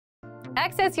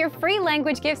Access your free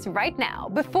language gifts right now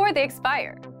before they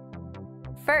expire.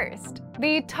 First,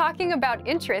 the Talking About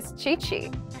Interests cheat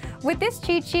sheet. With this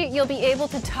cheat sheet, you'll be able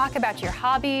to talk about your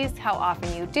hobbies, how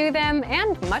often you do them,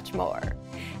 and much more.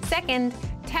 Second,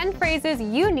 10 phrases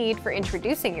you need for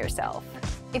introducing yourself.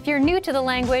 If you're new to the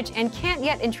language and can't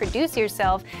yet introduce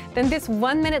yourself, then this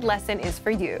 1-minute lesson is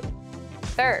for you.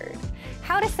 Third,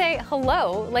 how to say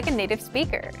hello like a native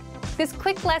speaker. This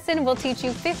quick lesson will teach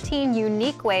you 15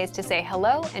 unique ways to say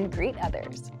hello and greet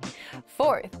others.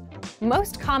 Fourth,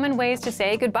 most common ways to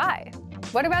say goodbye.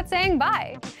 What about saying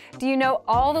bye? Do you know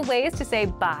all the ways to say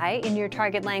bye in your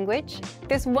target language?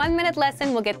 This 1-minute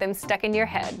lesson will get them stuck in your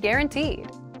head, guaranteed.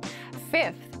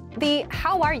 Fifth, the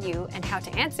How Are You and How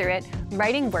to Answer It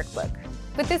writing workbook.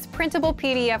 With this printable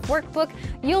PDF workbook,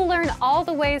 you'll learn all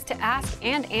the ways to ask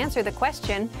and answer the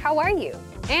question, how are you?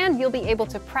 And you'll be able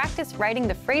to practice writing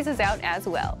the phrases out as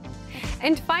well.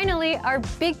 And finally, our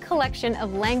big collection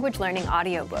of language learning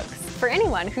audiobooks for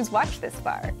anyone who's watched this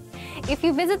far. If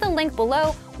you visit the link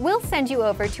below, we'll send you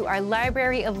over to our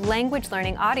library of language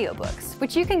learning audiobooks,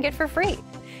 which you can get for free.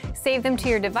 Save them to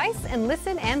your device and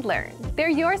listen and learn. They're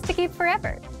yours to keep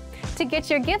forever. To get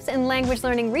your gifts and language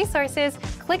learning resources,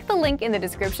 click the link in the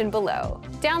description below.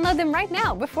 Download them right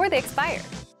now before they expire.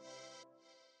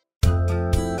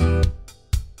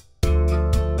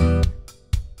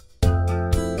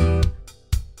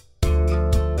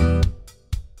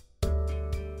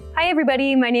 Hi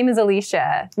everybody, my name is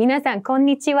Alicia. 皆さんこん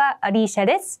にちは、Alicia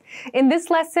です。In this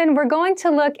lesson, we're going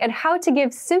to look at how to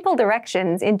give simple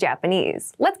directions in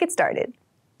Japanese. Let's get started.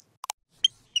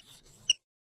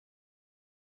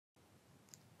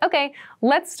 Okay,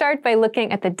 let's start by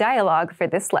looking at the dialogue for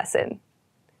this lesson.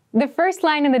 The first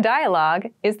line in the dialogue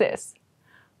is this.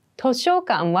 図書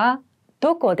館は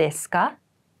どこですか?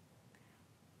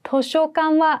 図書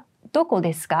館はどこ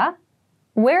ですか?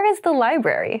 Where is the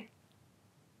library?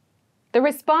 The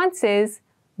response is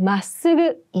まっす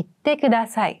ぐ行ってくだ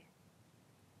さい。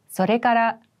それか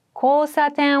ら交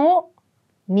差点を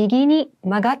右に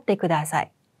曲がってくださ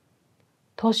い。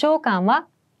図書館は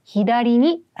左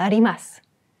にあります。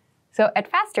So at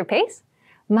faster pace,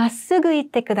 まっすぐ行っ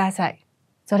てください。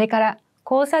それから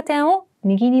交差点を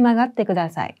右に曲がってくだ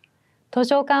さい。図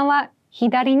書館は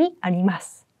左にありま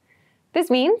す。This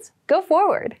means go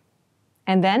forward.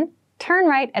 And then turn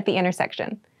right at the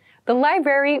intersection. The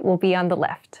library will be on the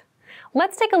left.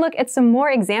 Let's take a look at some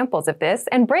more examples of this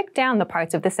and break down the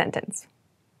parts of the sentence.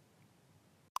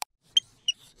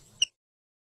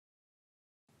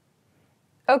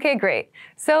 Okay, great.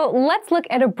 So let's look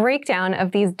at a breakdown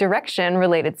of these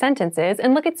direction-related sentences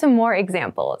and look at some more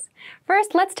examples.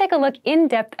 First, let's take a look in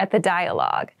depth at the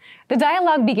dialogue. The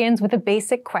dialogue begins with a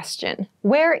basic question.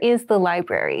 Where is the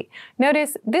library?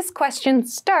 Notice this question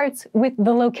starts with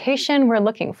the location we're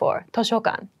looking for, 図書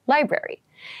館, library.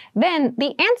 Then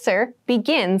the answer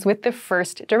begins with the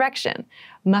first direction,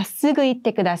 まっすぐ行っ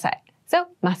てください. So,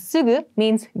 まっすぐ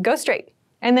means go straight.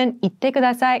 And then 行ってく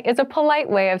ださい is a polite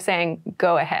way of saying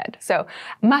go ahead. So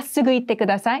まっすぐ行ってく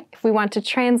ださい, if we want to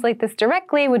translate this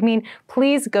directly, would mean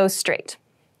please go straight.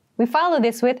 We follow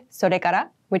this with それから,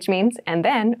 which means and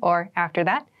then or after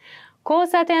that. 交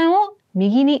差点を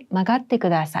右に曲がってく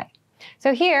ださい.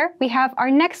 So here we have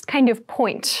our next kind of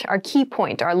point, our key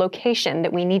point, our location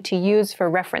that we need to use for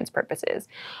reference purposes.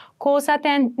 交差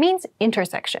点 means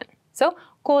intersection. So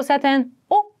交差点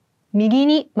を右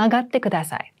に曲がってくだ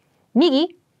さい.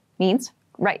 Migi means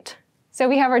right. So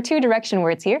we have our two direction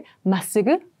words here. まっす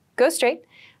ぐ, go straight.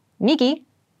 Migi,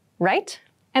 right.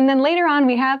 And then later on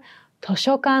we have 図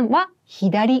書館は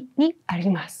左にあり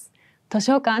ます. 図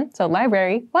書館, so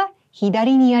library, は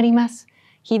左にあります.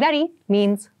 Hidari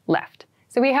means left.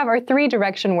 So we have our three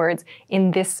direction words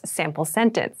in this sample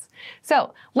sentence.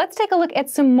 So let's take a look at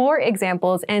some more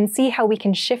examples and see how we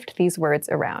can shift these words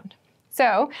around.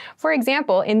 So, for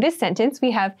example, in this sentence,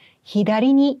 we have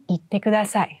左に行ってくだ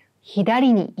さい.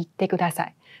 左に行ってくださ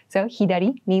い. So,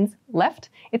 左 means left.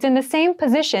 It's in the same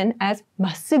position as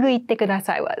まっすぐ行ってくだ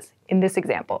さい was in this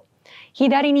example.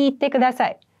 左に行ってくださ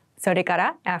い. それか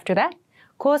ら、after that,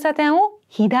 交差点を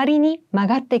左に曲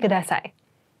がってください.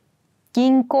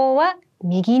 銀行は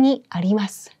右にありま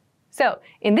す. So,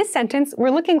 in this sentence, we're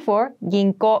looking for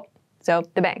銀行, so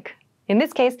the bank. In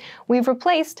this case, we've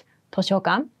replaced 図書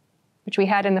館, which we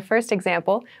had in the first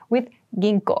example, with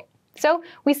ginko. So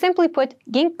we simply put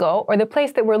ginko, or the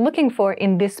place that we're looking for,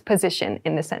 in this position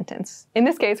in the sentence. In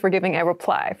this case, we're giving a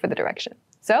reply for the direction.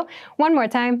 So one more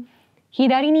time.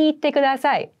 左に行ってくだ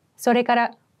さい. それか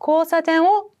ら交差点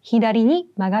を左に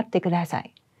曲がってくださ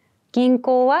い. 銀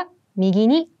行は右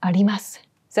にあります.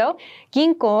 So,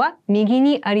 銀行は右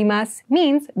にあります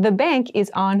means the bank is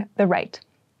on the right.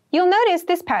 You'll notice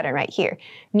this pattern right here.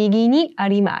 右にあ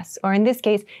ります, or in this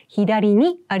case, 左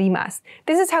にあります.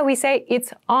 This is how we say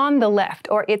it's on the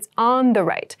left or it's on the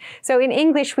right. So in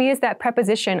English, we use that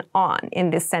preposition on in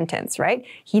this sentence, right?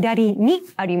 左に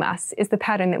あります is the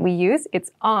pattern that we use.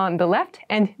 It's on the left,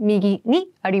 and 右に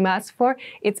あります for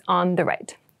it's on the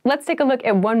right. Let's take a look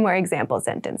at one more example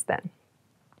sentence then.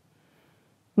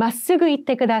 まっすぐ行っ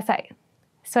てください。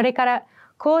それから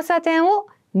交差点を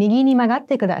右に曲がっ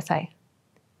てください。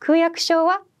区役所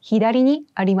は左に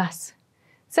あります。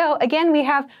So again, we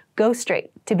have go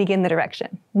straight to begin the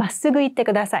direction. まっすぐ行って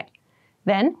ください。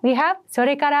Then we have そ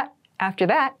れから after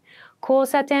that 交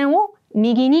差点を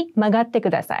右に曲がって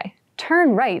ください。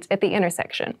Turn right at the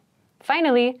intersection.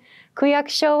 Finally, 区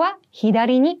役所は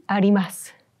左にありま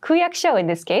す。区役所 in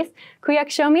this case, 区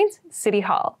役所 means city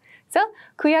hall. So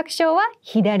区役所は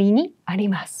左にあり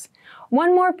ます。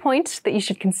One more point that you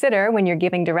should consider when you're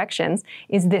giving directions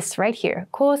is this right here.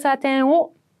 交差点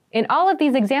を. In all of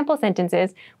these example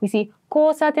sentences, we see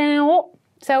交差点を.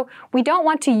 So we don't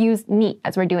want to use に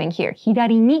as we're doing here.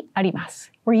 左にありま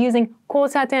す. We're using 交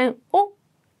差点を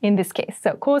in this case.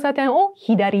 So 交差点を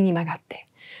左に曲がって。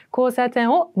交差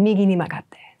点を右に曲がっ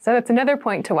て. So that's another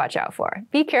point to watch out for.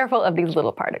 Be careful of these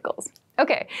little particles.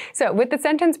 Okay, so with the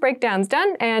sentence breakdowns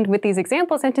done and with these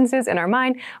example sentences in our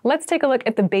mind, let's take a look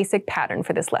at the basic pattern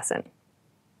for this lesson.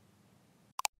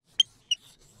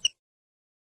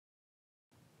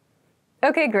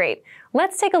 Okay, great.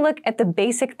 Let's take a look at the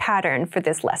basic pattern for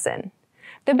this lesson.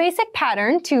 The basic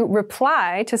pattern to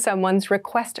reply to someone's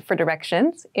request for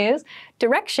directions is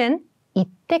direction 行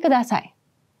ってください.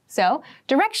 So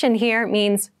direction here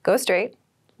means go straight,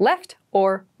 left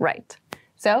or right.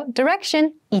 So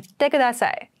direction 行ってくだ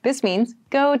さい. This means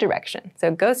go direction.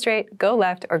 So go straight, go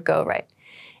left, or go right.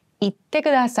 行ってく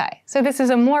ださい. So this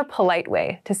is a more polite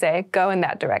way to say go in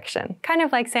that direction. Kind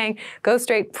of like saying go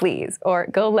straight please, or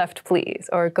go left please,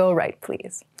 or go right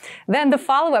please. Then the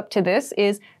follow-up to this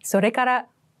is それから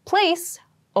place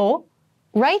を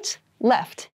right,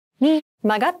 left に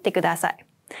曲がってください.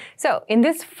 So in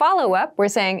this follow-up, we're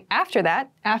saying after that,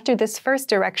 after this first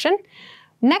direction,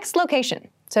 next location.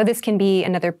 So this can be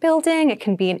another building, it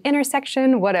can be an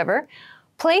intersection, whatever.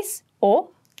 Place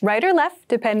を right or left,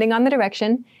 depending on the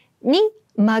direction, に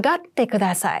曲がってく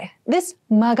ださい. This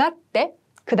曲がって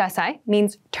ください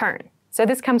means turn. So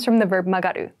this comes from the verb 曲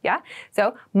がる, yeah?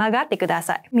 So 曲がってくだ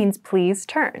さい means please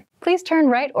turn. Please turn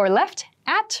right or left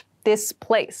at this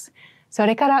place. そ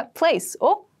れから place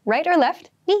を right or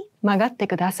left に曲がって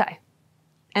ください.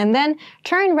 And then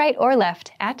turn right or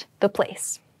left at the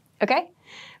place. Okay?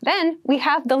 Then we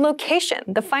have the location,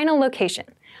 the final location.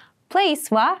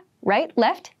 Place は right,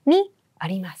 left にあ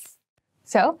ります.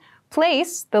 So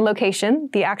place, the location,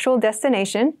 the actual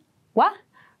destination, は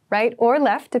right or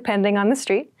left, depending on the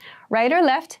street, right or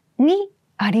left に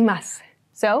あります.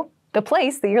 So the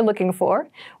place that you're looking for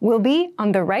will be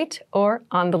on the right or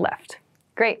on the left.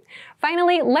 Great.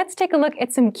 Finally, let's take a look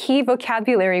at some key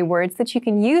vocabulary words that you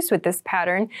can use with this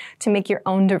pattern to make your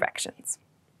own directions.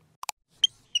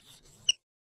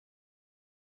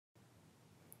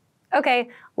 Okay,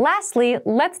 lastly,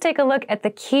 let's take a look at the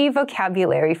key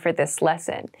vocabulary for this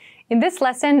lesson. In this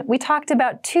lesson, we talked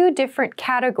about two different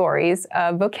categories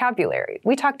of vocabulary.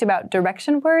 We talked about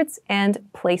direction words and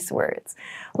place words.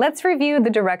 Let's review the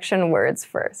direction words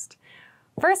first.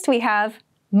 First, we have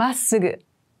まっすぐ,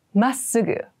 まっす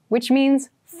ぐ, which means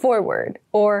forward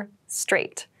or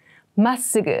straight. まっ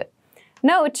すぐ.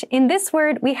 Note, in this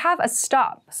word, we have a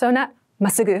stop, so not ま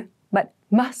っすぐ, but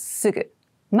まっすぐ.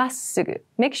 まっすぐ.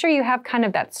 Make sure you have kind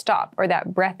of that stop or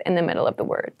that breath in the middle of the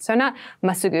word. So not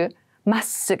まっすぐ, まっ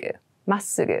すぐ, まっ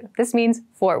すぐ. This means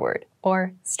forward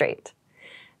or straight.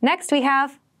 Next we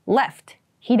have left,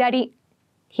 左.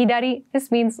 左, this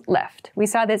means left. We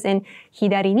saw this in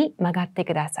左に曲がって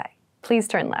ください. Please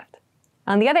turn left.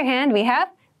 On the other hand, we have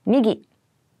右.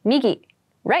 右,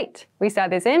 right. We saw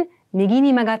this in 右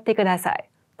に曲がってください.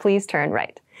 Please turn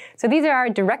right. So these are our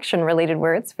direction-related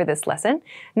words for this lesson.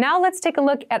 Now let's take a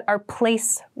look at our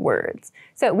place words.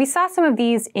 So we saw some of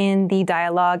these in the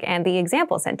dialogue and the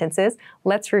example sentences.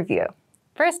 Let's review.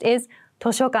 First is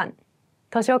図書館.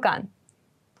 図書館.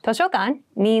 図書館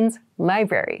means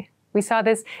library. We saw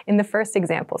this in the first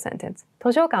example sentence.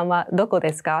 図書館はどこ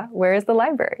ですか? Where is the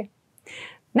library?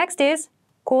 Next is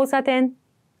交差点.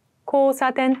 交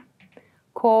差点.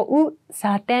 交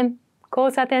差点. 交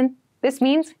差点. This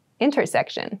means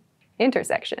intersection.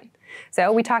 Intersection.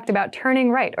 So we talked about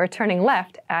turning right or turning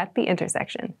left at the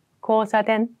intersection. 交差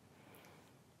点.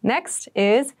 Next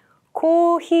is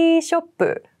コーヒーショッ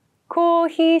プ. コー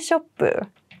ヒーショップ.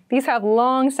 These have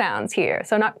long sounds here.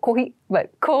 So not kohi,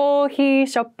 but kohi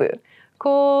shop.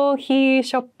 Kohi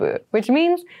shop, which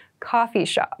means coffee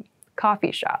shop.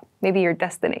 Coffee shop. Maybe your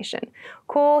destination.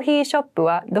 Kohi shop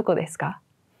wa doko desu ka?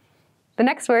 The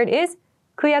next word is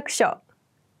kuyakusho.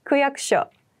 Kuyakusho.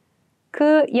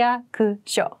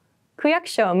 Kuyakusho.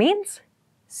 Kuyakusho means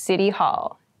city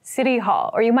hall. City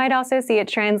hall. Or you might also see it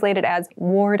translated as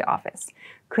ward office.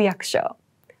 Kuyakusho.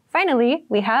 Finally,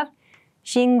 we have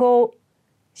shingo.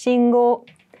 Shingo.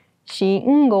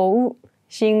 Shingo.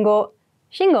 Shingo.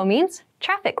 Shingo means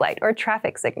traffic light or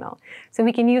traffic signal. So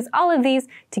we can use all of these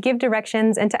to give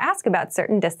directions and to ask about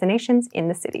certain destinations in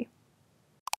the city.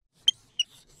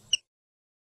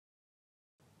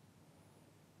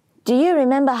 Do you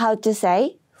remember how to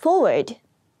say forward?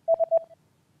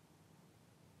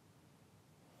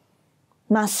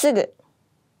 まっすぐ。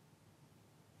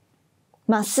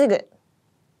まっすぐ。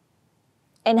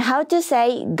And how to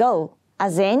say go,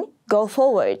 as in go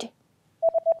forward.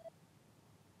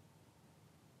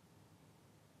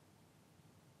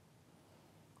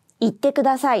 行ってく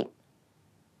ださい。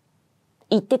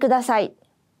行ってください。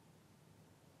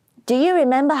Do you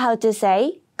remember how to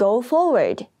say go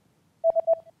forward?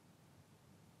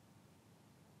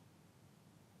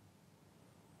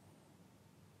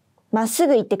 まっす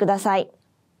ぐ行ってください。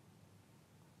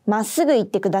まっすぐ行っ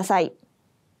てください。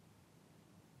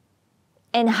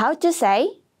And how to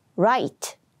say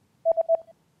right?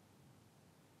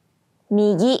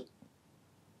 右。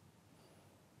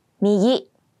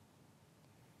右。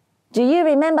Do you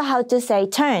remember how to say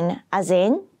turn, as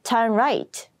in turn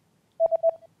right?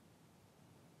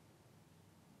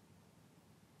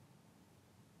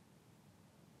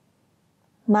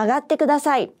 曲がってくだ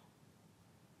さい。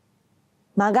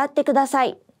曲がってくださ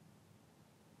い。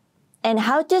And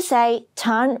how to say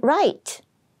turn right?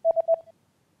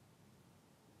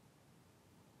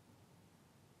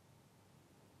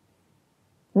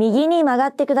 右に曲が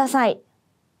ってください。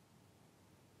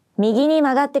右に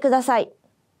曲がってください。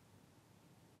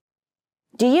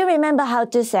Do you remember how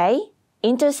to say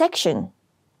intersection?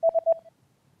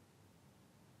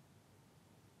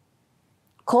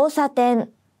 交差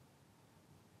点。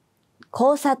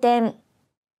交差点。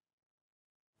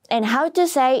And how to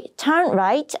say turn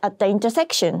right at the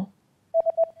intersection?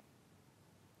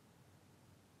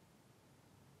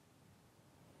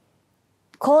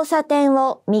 交差点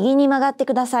を右に曲がって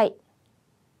ください。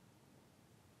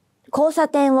交差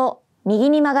点を右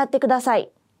に曲がってくださ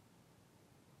い。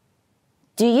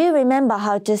Do you remember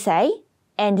how to say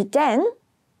and then?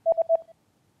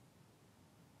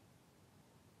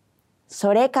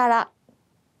 それから。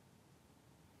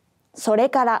それ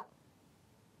から。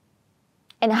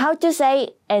And how to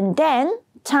say and then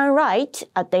turn right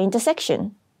at the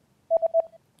intersection?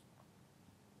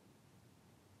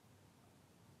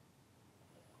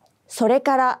 それ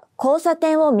から交差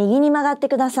点を右に曲がって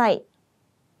ください。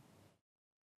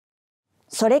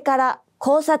それから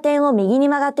交差点を右に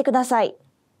曲がってください。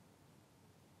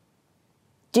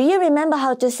Do you remember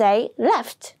how to say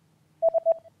left?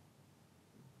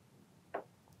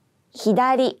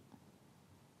 左。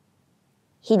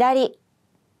左。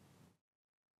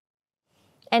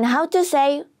And how to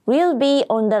say we'll be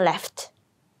on the left?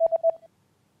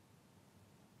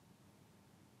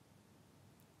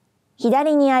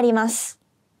 左にあります。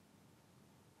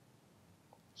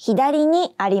左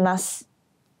にあります。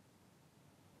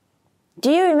Do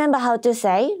you remember how to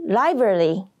say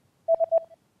library?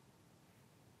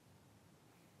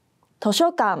 図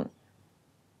書館。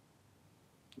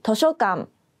図書館。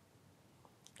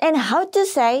And how to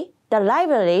say the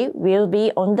library will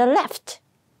be on the left?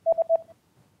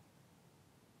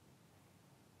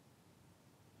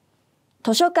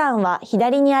 図書館は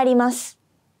左にあります。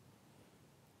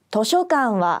図書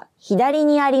館は左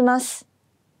にあります。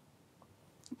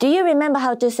Do you remember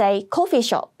how to say coffee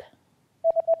shop?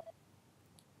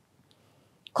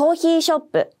 コーヒーショッ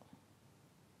プ。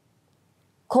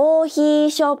コーヒー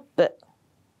ショップ。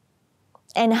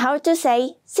And how to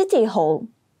say city hall?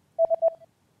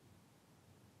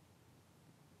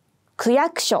 区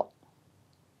役所。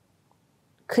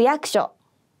区役所。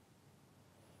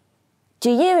Do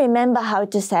you remember how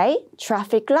to say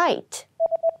traffic light?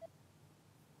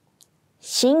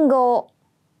 信号。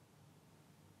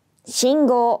信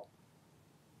号。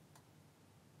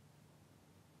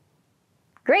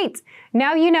Great!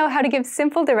 Now you know how to give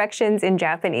simple directions in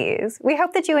Japanese. We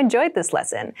hope that you enjoyed this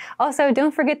lesson. Also,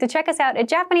 don't forget to check us out at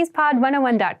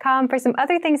JapanesePod101.com for some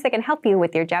other things that can help you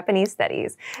with your Japanese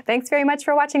studies. Thanks very much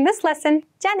for watching this lesson.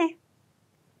 じゃあね!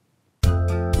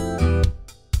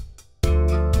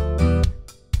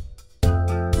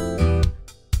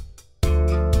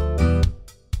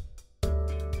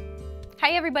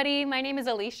 Hi everybody, my name is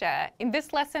Alicia. In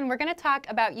this lesson, we're going to talk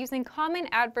about using common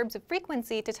adverbs of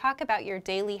frequency to talk about your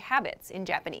daily habits in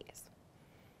Japanese.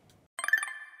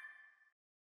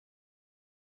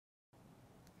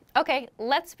 Okay,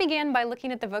 let's begin by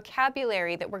looking at the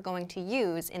vocabulary that we're going to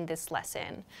use in this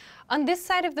lesson. On this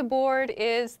side of the board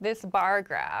is this bar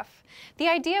graph. The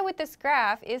idea with this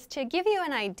graph is to give you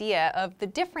an idea of the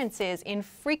differences in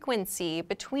frequency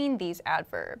between these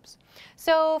adverbs.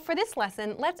 So for this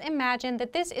lesson, let's imagine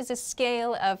that this is a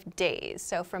scale of days.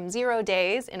 So from 0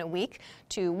 days in a week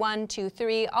to 1, 2,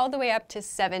 3, all the way up to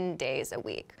 7 days a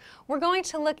week. We're going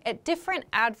to look at different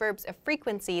adverbs of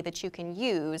frequency that you can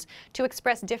use to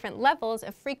express different levels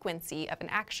of frequency of an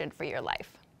action for your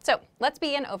life. So let's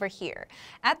begin over here.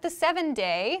 At the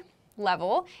 7-day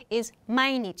level is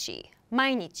mainichi.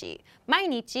 Mainichi.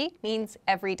 Mainichi means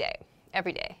every day.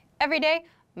 Every day. Every day,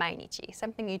 mainichi.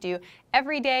 Something you do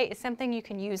every day is something you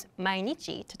can use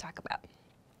mainichi to talk about.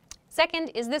 Second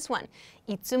is this one,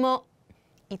 itsumo.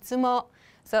 Itsumo.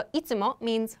 So itsumo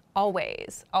means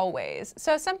always, always.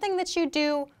 So something that you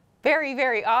do very,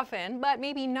 very often, but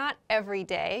maybe not every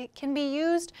day, can be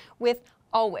used with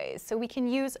always. So we can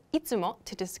use itsumo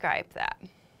to describe that.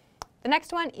 The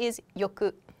next one is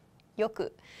yoku. Yoku.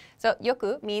 So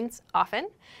yoku means often.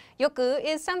 Yoku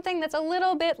is something that's a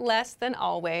little bit less than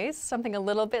always, something a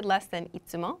little bit less than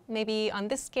itsumo, maybe on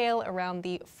this scale around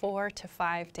the 4 to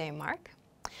 5 day mark.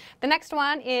 The next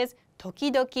one is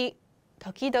tokidoki.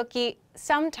 Tokidoki,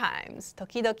 sometimes.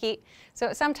 Tokidoki.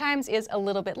 So sometimes is a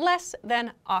little bit less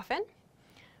than often.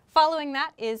 Following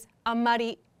that is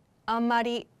amari.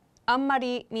 Amari.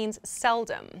 Amari means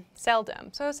seldom. Seldom.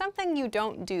 So something you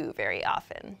don't do very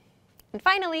often. And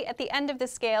finally, at the end of the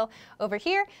scale over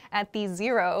here, at the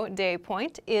 0-day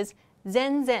point, is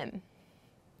zenzen.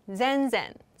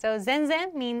 Zenzen. So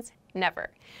zenzen means never.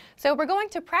 So we're going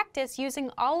to practice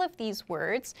using all of these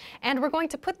words, and we're going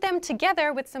to put them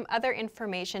together with some other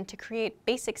information to create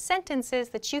basic sentences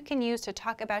that you can use to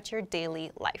talk about your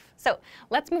daily life. So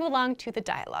let's move along to the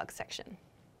dialogue section.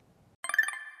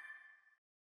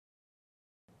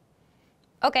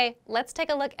 Okay, let's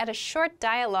take a look at a short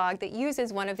dialogue that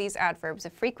uses one of these adverbs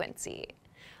of frequency.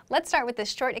 Let's start with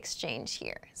this short exchange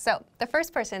here. So the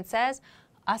first person says,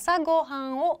 朝ごは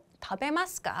んを食べま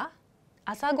すか?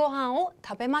 朝ごはんを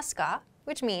食べますか?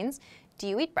 Which means, do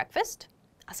you eat breakfast?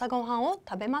 朝ごはんを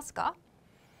食べますか?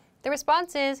 The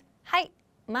response is, はい、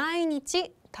毎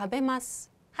日食べま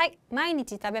す。はい、毎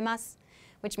日食べます。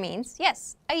Which means,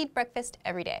 yes, I eat breakfast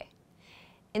every day.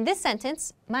 In this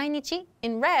sentence, 毎日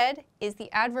in red is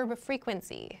the adverb of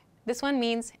frequency. This one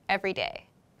means every day.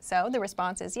 So the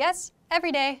response is yes,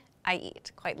 every day I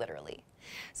eat, quite literally.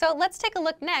 So let's take a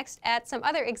look next at some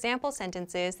other example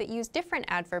sentences that use different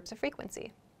adverbs of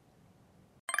frequency.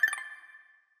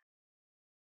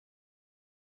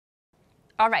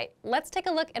 All right, let's take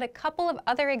a look at a couple of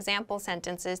other example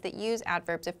sentences that use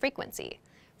adverbs of frequency.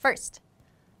 First,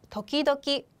 時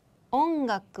々音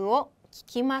楽を聴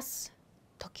きます。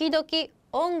時々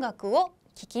音楽を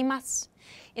聴きます。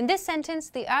In this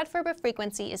sentence, the adverb of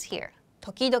frequency is here.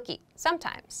 時々,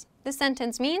 sometimes. This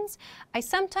sentence means, I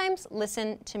sometimes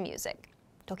listen to music.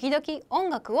 時々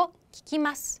音楽を聴き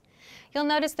ます. You'll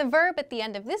notice the verb at the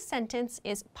end of this sentence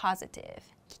is positive.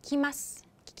 聴きます。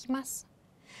聴きます.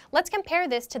 Let's compare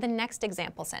this to the next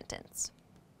example sentence.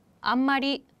 あんま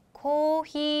りコー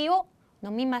ヒーを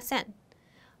飲みません。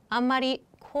あんまり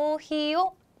コーヒー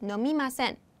を飲みませ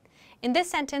ん. In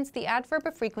this sentence, the adverb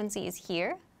of frequency is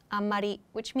here, あんまり,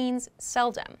 which means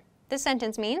seldom. This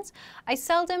sentence means, I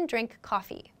seldom drink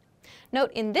coffee.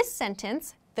 Note in this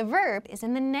sentence, the verb is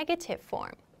in the negative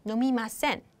form, 飲みま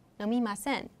せん。飲みま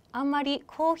せん。あんまり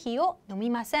コーヒーを飲み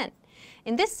ません.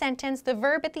 In this sentence, the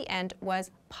verb at the end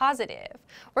was positive.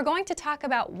 We're going to talk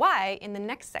about why in the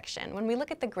next section when we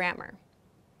look at the grammar.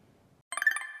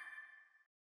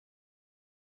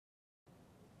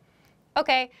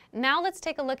 Okay, now let's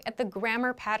take a look at the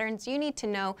grammar patterns you need to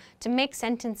know to make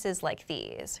sentences like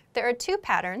these. There are two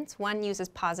patterns. One uses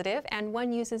positive and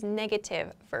one uses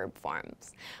negative verb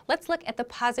forms. Let's look at the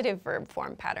positive verb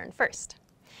form pattern first.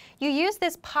 You use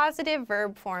this positive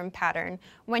verb form pattern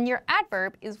when your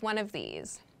adverb is one of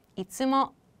these. いつ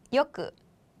も、よく、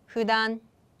普段、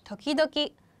時々、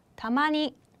たま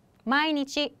に、毎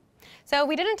日. So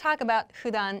we didn't talk about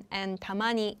普段 and た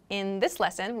まに in this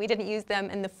lesson. We didn't use them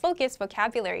in the focus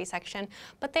vocabulary section,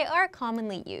 but they are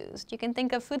commonly used. You can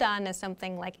think of 普段 as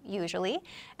something like usually,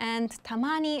 and た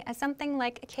まに as something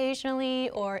like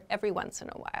occasionally or every once in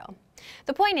a while.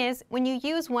 The point is, when you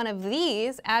use one of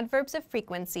these adverbs of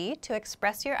frequency to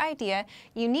express your idea,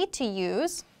 you need to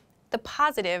use the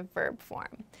positive verb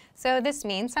form. So this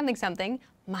means something,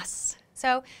 ます.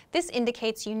 So this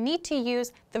indicates you need to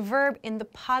use the verb in the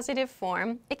positive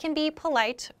form. It can be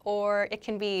polite or it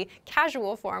can be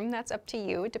casual form. That's up to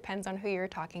you. It depends on who you're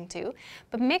talking to.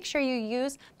 But make sure you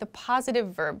use the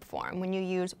positive verb form when you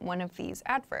use one of these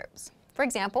adverbs. For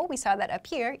example, we saw that up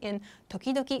here in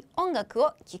時々音楽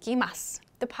を聴きます,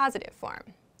 the positive form.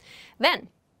 Then,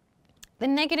 the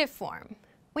negative form.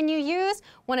 When you use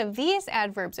one of these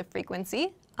adverbs of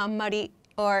frequency, あんまり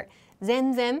or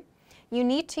全然, you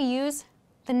need to use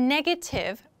the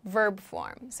negative verb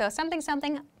form. So something,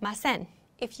 ません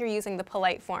if you're using the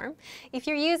polite form. If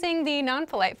you're using the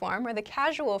non-polite form or the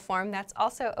casual form, that's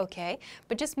also okay,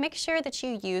 but just make sure that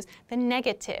you use the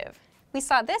negative. We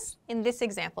saw this in this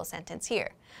example sentence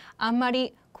here. あんま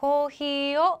りコーヒ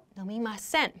ーを飲みま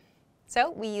せん. So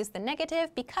we use the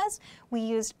negative because we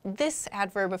used this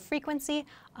adverb of frequency,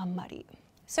 あんまり.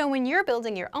 So when you're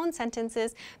building your own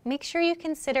sentences, make sure you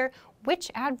consider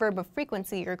which adverb of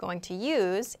frequency you're going to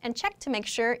use and check to make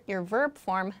sure your verb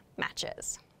form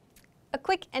matches. A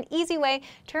quick and easy way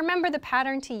to remember the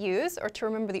pattern to use or to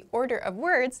remember the order of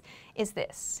words is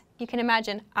this. You can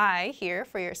imagine I here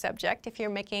for your subject if you're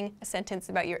making a sentence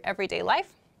about your everyday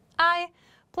life. I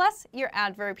plus your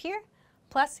adverb here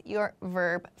plus your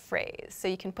verb phrase. So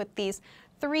you can put these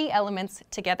three elements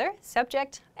together,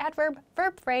 subject, adverb,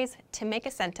 verb phrase, to make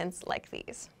a sentence like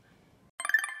these.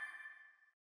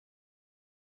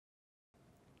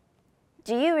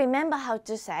 Do you remember how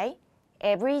to say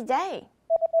every day?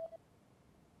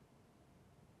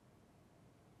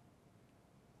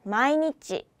 毎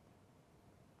日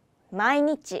毎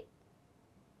日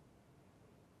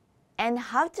And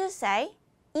how to say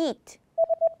eat?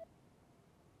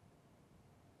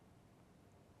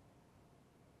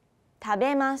 食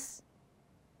べます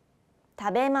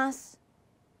食べます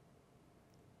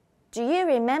Do you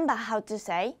remember how to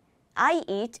say I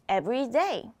eat every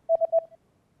day?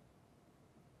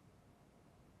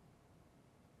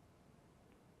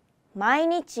 毎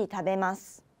日食べま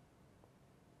す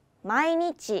毎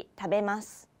日食べま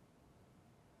す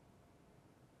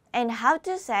And how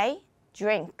to say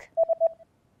drink?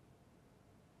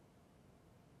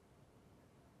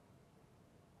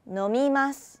 飲み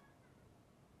ます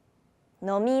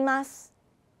飲みます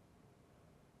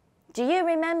Do you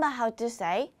remember how to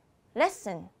say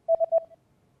listen?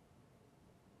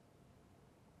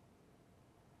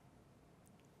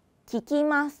 聞き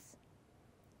ます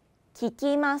聞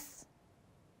きます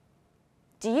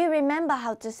Do you remember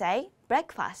how to say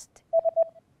breakfast?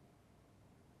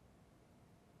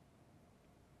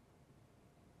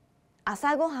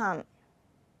 朝ごはん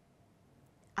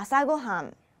朝ごは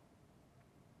ん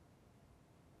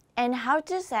And how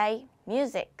to say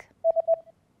music?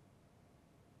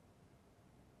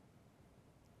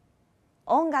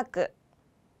 音楽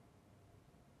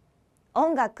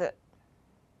音楽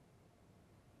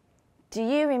Do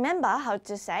you remember how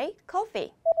to say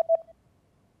coffee?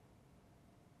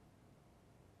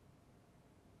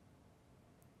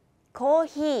 コー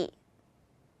ヒー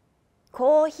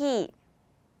コーヒー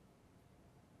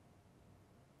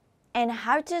And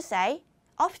how to say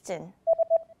often?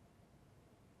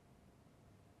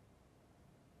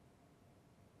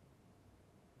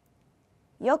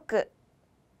 よく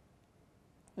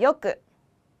よく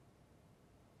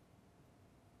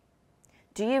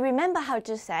Do you remember how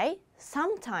to say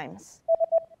sometimes?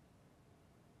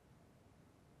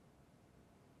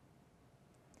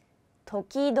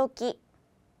 時々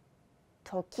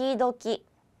時々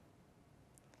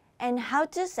And how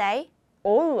to say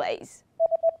always?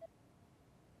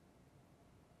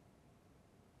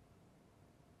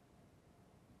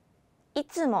 い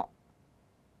つも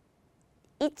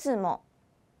いつも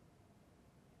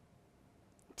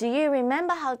Do you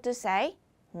remember how to say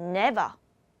never?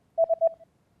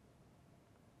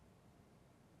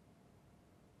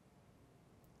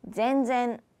 全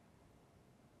然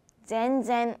全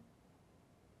然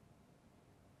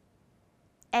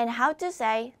And how to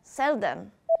say seldom?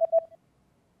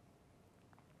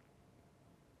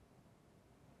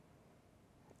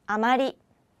 あまり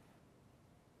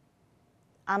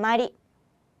あまり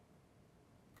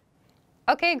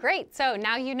Okay, great. So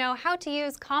now you know how to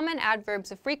use common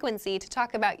adverbs of frequency to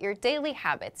talk about your daily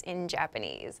habits in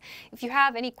Japanese. If you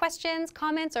have any questions,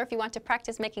 comments, or if you want to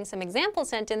practice making some example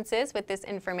sentences with this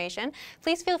information,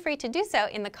 please feel free to do so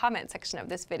in the comment section of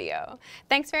this video.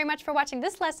 Thanks very much for watching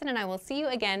this lesson, and I will see you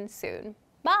again soon.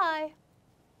 Bye!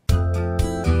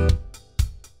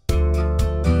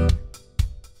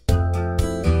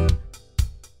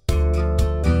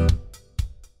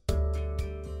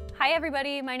 Hi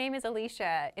everybody, my name is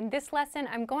Alicia. In this lesson,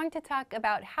 I'm going to talk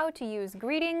about how to use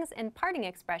greetings and parting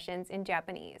expressions in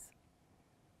Japanese.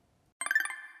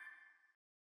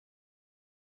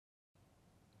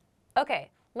 Okay,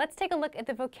 let's take a look at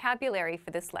the vocabulary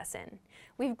for this lesson.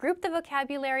 We've grouped the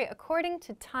vocabulary according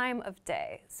to time of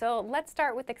day. So let's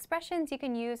start with expressions you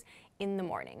can use in the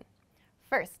morning.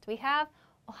 First, we have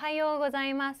Ohayou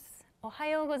gozaimasu.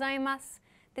 Ohayou gozaimasu.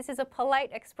 This is a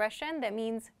polite expression that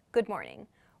means good morning.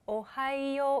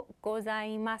 Ohayou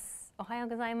gozaimasu. Ohayou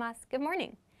gozaimasu. Good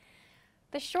morning.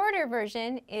 The shorter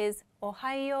version is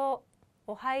Ohayou.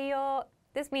 Ohayou.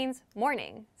 This means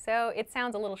morning, so it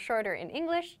sounds a little shorter in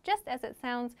English, just as it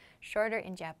sounds shorter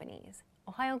in Japanese.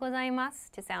 Ohayou gozaimasu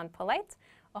to sound polite,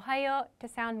 Ohayou to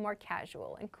sound more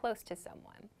casual and close to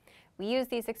someone. We use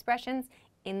these expressions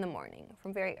in the morning,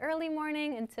 from very early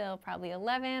morning until probably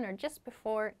 11 or just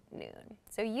before noon.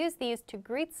 So use these to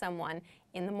greet someone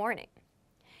in the morning.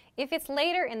 If it's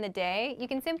later in the day, you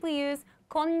can simply use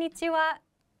konnichiwa,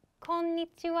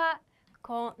 konnichiwa,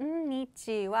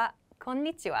 konnichiwa.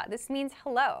 Konnichiwa. This means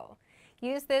hello.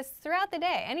 Use this throughout the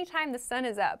day. Anytime the sun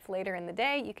is up later in the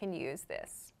day, you can use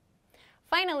this.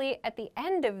 Finally, at the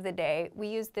end of the day, we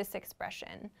use this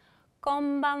expression.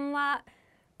 Konbanwa,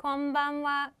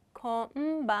 konbanwa,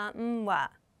 konbanwa,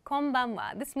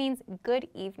 konbanwa. This means good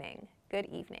evening, good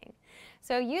evening.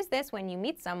 So use this when you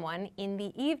meet someone in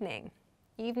the evening.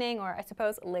 Evening, or I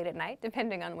suppose late at night,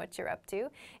 depending on what you're up to.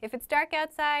 If it's dark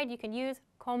outside, you can use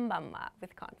konbanwa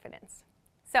with confidence.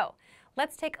 So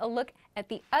let's take a look at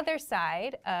the other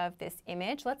side of this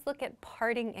image. Let's look at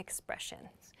parting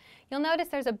expressions. You'll notice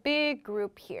there's a big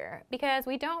group here because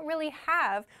we don't really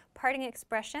have parting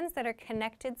expressions that are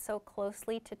connected so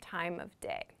closely to time of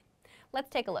day. Let's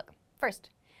take a look.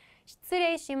 First, 失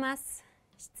礼します.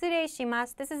 失礼しま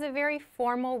す. This is a very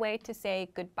formal way to say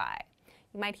goodbye.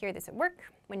 You might hear this at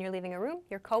work. When you're leaving a room,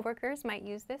 your coworkers might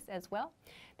use this as well.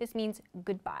 This means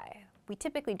goodbye. We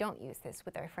typically don't use this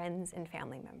with our friends and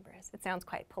family members. It sounds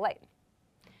quite polite.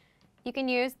 You can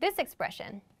use this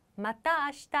expression, また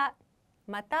明日,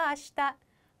 また明日,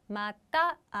 ま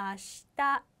た明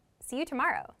日. See you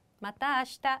tomorrow. また明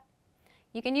日.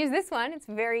 You can use this one. It's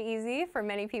very easy for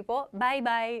many people. Bye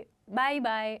bye, bye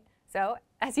bye. So,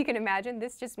 as you can imagine,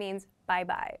 this just means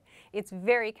bye-bye. It's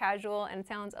very casual and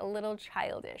sounds a little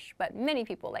childish, but many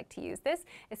people like to use this,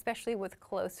 especially with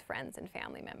close friends and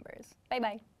family members.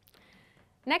 Bye-bye.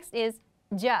 Next is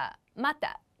じゃあま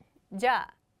た. じゃ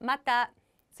あまた.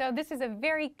 So this is a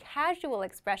very casual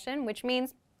expression, which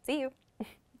means see you.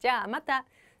 じゃあまた.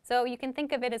 So you can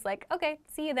think of it as like, okay,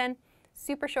 see you then.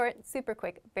 Super short, super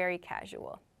quick, very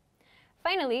casual.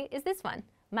 Finally is this one.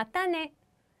 またね.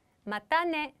 また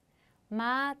ね.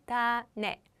 また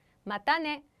ね. また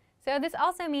ね. So this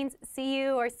also means see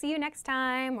you or see you next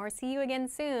time or see you again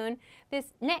soon.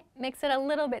 This ne makes it a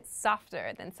little bit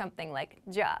softer than something like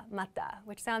ja, mata,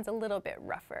 which sounds a little bit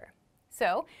rougher.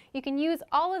 So you can use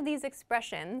all of these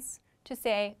expressions to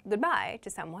say goodbye to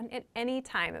someone at any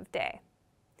time of day.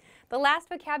 The last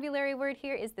vocabulary word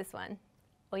here is this one.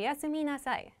 おやすみな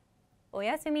さい. お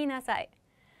やすみなさい.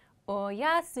 お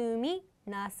やすみ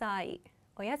なさい.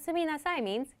 おやすみなさい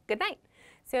means good night.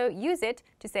 So use it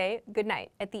to say good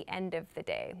night at the end of the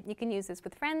day. You can use this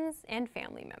with friends and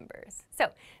family members.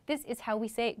 So this is how we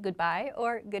say goodbye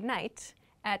or good night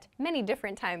at many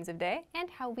different times of day and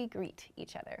how we greet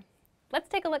each other. Let's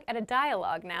take a look at a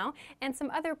dialogue now and some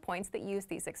other points that use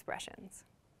these expressions.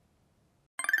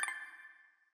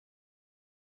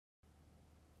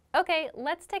 Okay,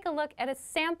 let's take a look at a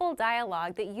sample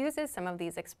dialogue that uses some of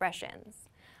these expressions.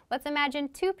 Let's imagine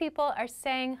two people are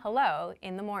saying hello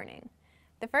in the morning.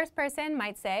 The first person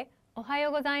might say, おはよ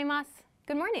うございます,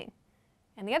 good morning.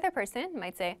 And the other person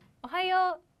might say, おは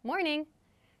よう, morning.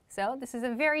 So this is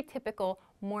a very typical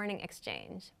morning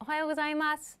exchange. おはようござい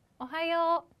ます, おは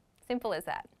よう. Simple as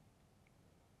that.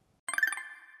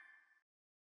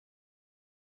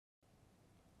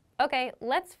 Okay,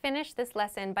 let's finish this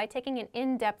lesson by taking an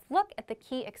in-depth look at the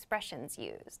key expressions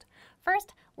used.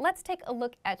 First, let's take a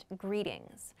look at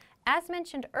greetings. As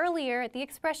mentioned earlier, the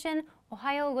expression お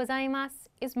はようございま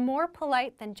す is more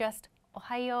polite than just お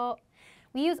はよ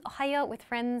う. We use おはよう with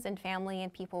friends and family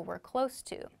and people we're close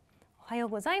to. おはよう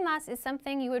ございます is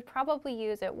something you would probably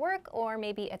use at work or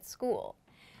maybe at school.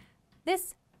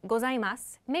 This ございま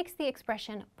す makes the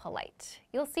expression polite.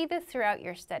 You'll see this throughout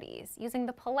your studies. Using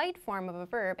the polite form of a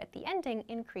verb at the ending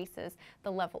increases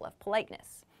the level of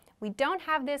politeness. We don't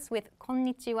have this with こん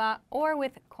にちは or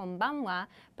with こんばんは,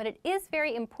 but it is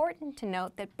very important to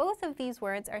note that both of these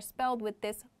words are spelled with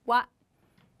this wa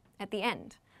at the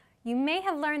end. You may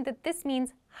have learned that this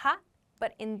means ha,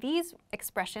 but in these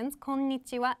expressions, こんに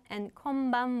ちは and こ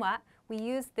んばんは, we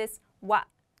use this wa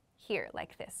here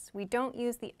like this. We don't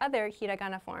use the other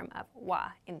hiragana form of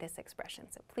wa in this expression,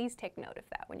 so please take note of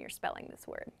that when you're spelling this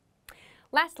word.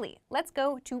 Lastly, let's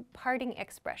go to parting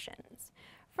expressions.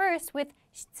 First, with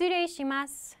失礼しま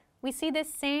す, we see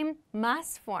this same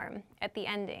mas form at the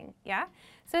ending, yeah?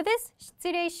 So this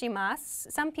失礼します,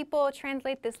 some people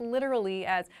translate this literally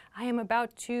as I am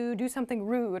about to do something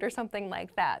rude or something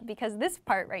like that, because this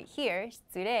part right here,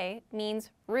 失礼,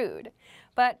 means rude.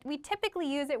 But we typically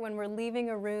use it when we're leaving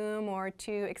a room or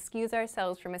to excuse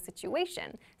ourselves from a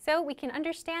situation. So we can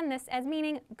understand this as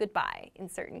meaning goodbye in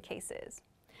certain cases.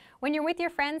 When you're with your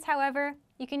friends, however,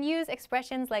 you can use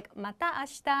expressions like また明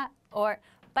日 or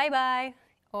バイバイ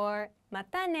or ま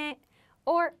たね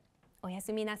or おや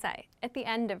すみなさい at the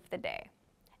end of the day.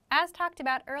 As talked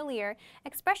about earlier,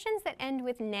 expressions that end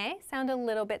with ne sound a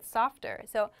little bit softer.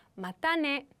 So また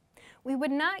ね. We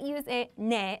would not use a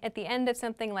ne at the end of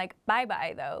something like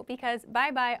bye-bye though, because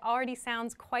bye-bye already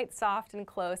sounds quite soft and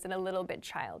close and a little bit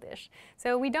childish.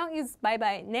 So we don't use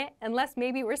bye-bye ne unless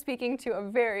maybe we're speaking to a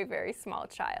very, very small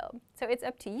child. So it's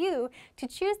up to you to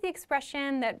choose the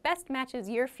expression that best matches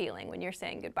your feeling when you're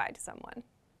saying goodbye to someone.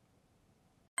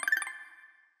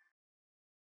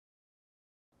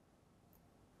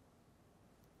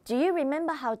 Do you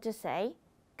remember how to say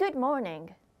good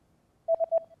morning?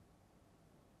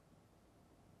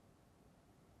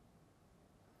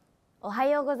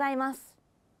 Ohayo gozaimasu.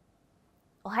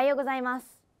 Ohayo gozaimasu.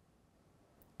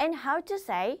 And how to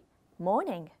say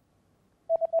morning?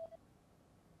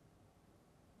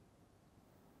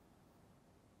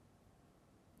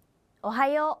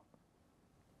 Ohayo.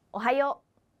 Ohayo.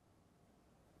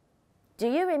 Do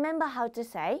you remember how to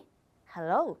say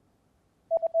hello?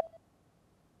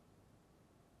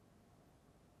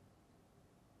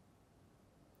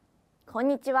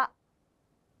 Konnichiwa.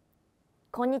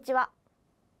 Konnichiwa.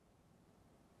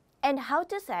 And how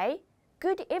to say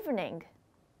good evening?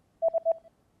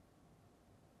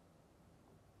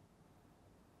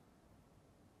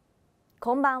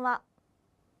 Konbanwa.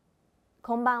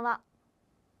 Konbanwa.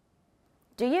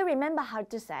 Do you remember how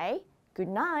to say good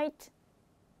night?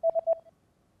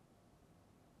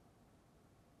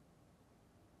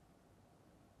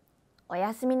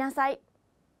 Oyasumi nasai.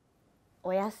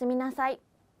 Oyasumi nasai.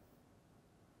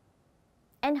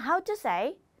 And how to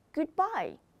say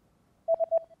goodbye?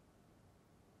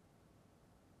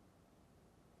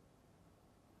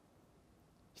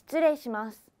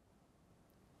 Shitsurei-shimasu.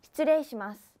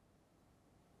 Shitsurei-shimasu.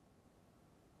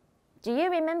 Do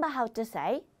you remember how to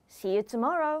say see you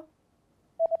tomorrow?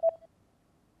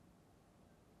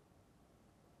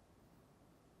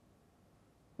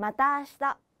 Mata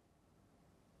ashita.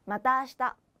 Mata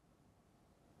ashita.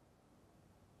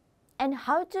 And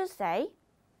how to say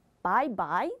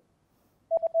bye-bye?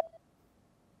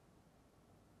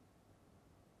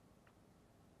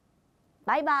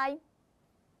 Bye-bye.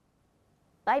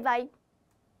 Bye-bye.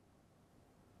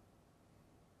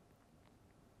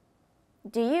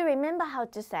 Do you remember how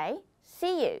to say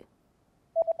see you?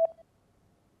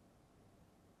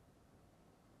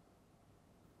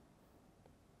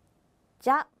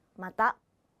 Ja mata.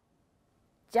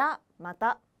 Ja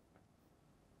mata.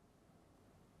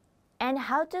 And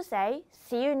how to say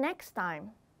see you next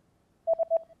time?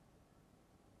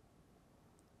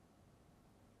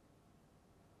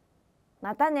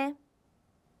 Mata ne.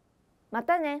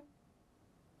 Mata ne.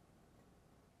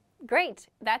 Great!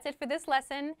 That's it for this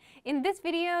lesson. In this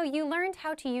video, you learned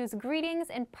how to use greetings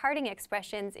and parting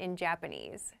expressions in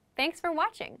Japanese. Thanks for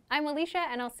watching. I'm Alicia,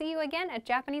 and I'll see you again at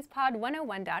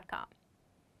JapanesePod101.com.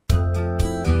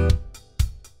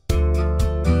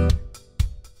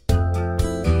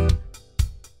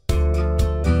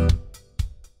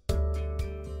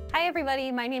 Hi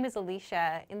everybody, my name is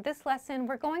Alicia. In this lesson,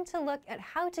 we're going to look at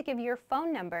how to give your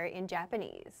phone number in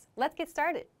Japanese. Let's get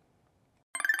started.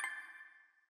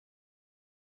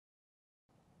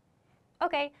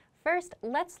 Okay, first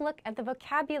let's look at the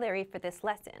vocabulary for this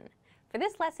lesson. For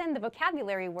this lesson, the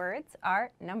vocabulary words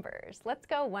are numbers. Let's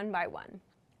go one by one.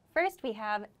 First, we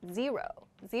have 0,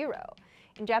 0.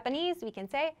 In Japanese, we can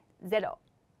say zero,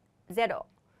 zero.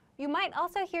 You might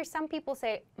also hear some people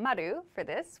say maru for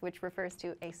this, which refers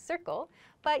to a circle,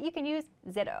 but you can use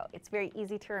zero. It's very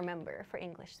easy to remember for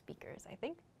English speakers, I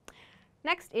think.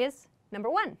 Next is number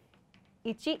 1,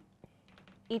 ichi,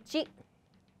 ichi,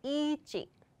 ichi,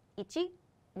 ichi,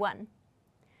 1.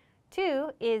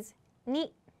 2 is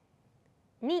ni,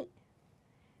 ni.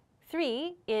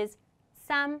 3 is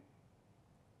sam,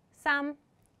 sam,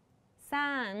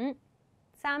 san,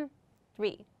 sam,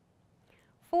 3.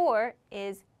 4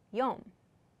 is yon,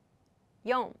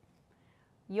 yon,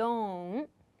 yon,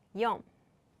 yon.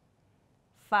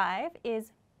 5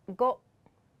 is go,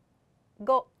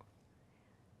 go.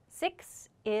 6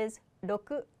 is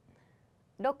roku,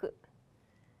 roku.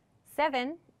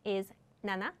 7 is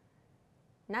nana,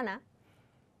 nana.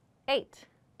 8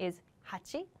 is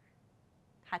hachi,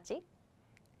 hachi.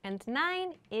 And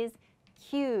 9 is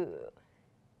kyu,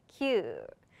 kyu.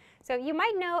 So you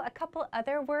might know a couple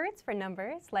other words for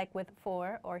numbers, like with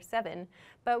 4 or 7,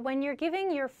 but when you're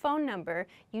giving your phone number,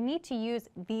 you need to use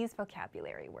these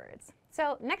vocabulary words.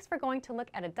 So next we're going to look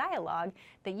at a dialogue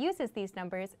that uses these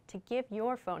numbers to give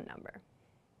your phone number.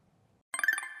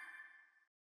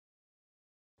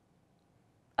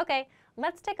 Okay,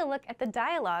 let's take a look at the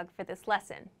dialogue for this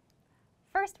lesson.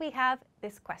 First we have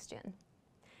this question.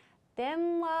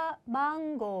 電話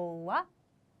番号は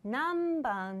何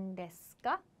番です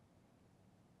か?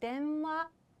電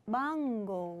話番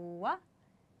号は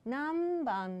何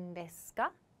番です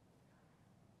か?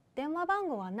電話番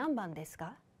号は何番です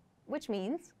か? Which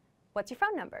means, what's your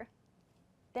phone number?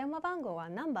 電話番号は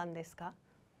何番ですか?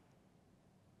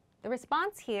 The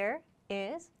response here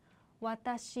is,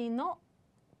 私の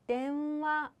電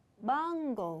話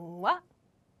番号は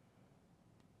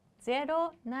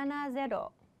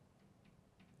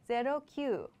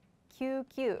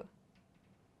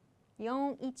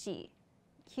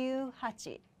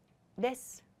070-0999-4198で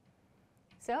す。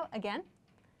So again,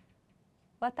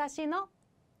 私の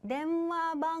電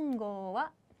話番号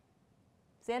は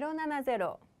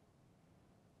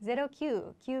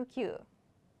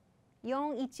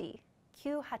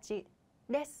070-0999-4198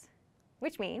です。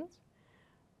Which means,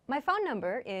 my phone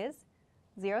number is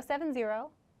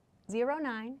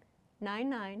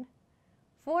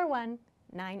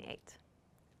 070-0999-4198.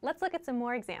 Let's look at some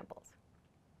more examples.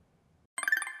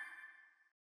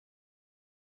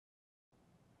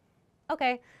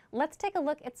 Okay, let's take a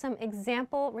look at some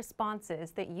example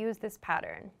responses that use this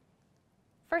pattern.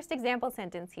 First example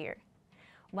sentence here.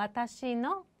 私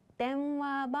の電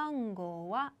話番号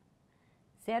は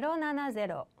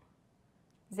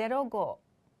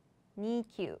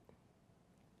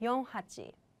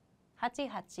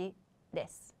070-0529-4888で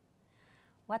す。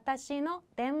私の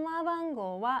電話番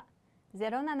号は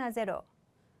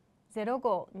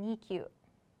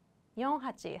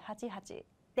070-0529-4888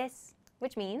です。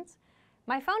Which means,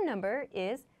 my phone number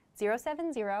is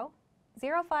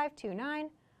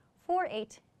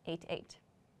 070-0529-4888.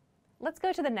 Let's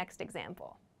go to the next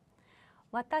example.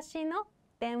 私の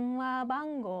電話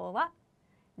番号は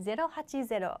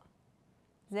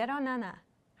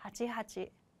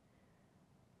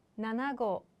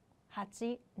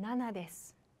080-0788-7587で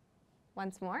す。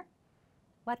Once more.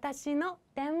 私の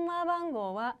電話番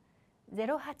号は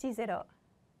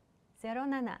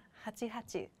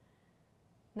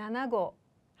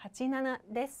080-0788-7587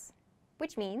です。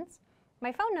Which means,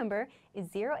 my phone number is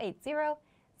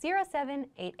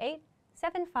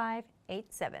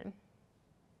 080-0788-7587.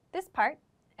 This part,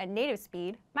 at native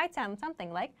speed, might sound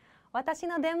something like 私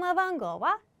の電話番号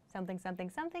は something something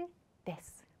something で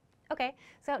す。Okay,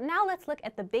 so now let's look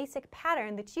at the basic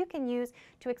pattern that you can use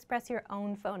to express your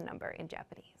own phone number in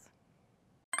Japanese.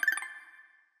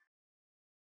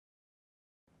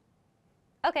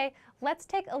 Okay, let's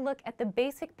take a look at the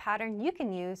basic pattern you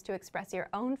can use to express your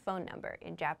own phone number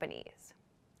in Japanese.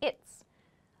 It's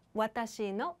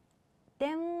私の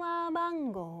電話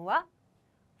番号は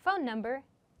phone number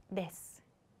です。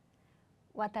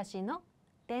私の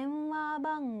電話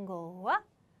番号は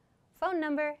phone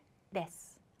number で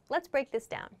す。Let's break this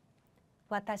down.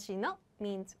 私の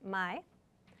means my.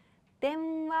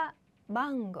 電話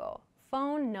番号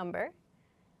phone number.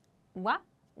 は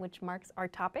which marks our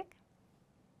topic.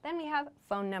 Then we have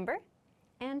phone number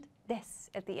and this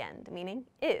at the end, meaning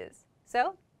is.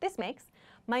 So this makes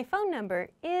my phone number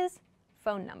is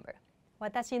phone number.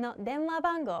 私の電話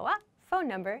番号は phone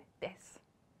number です。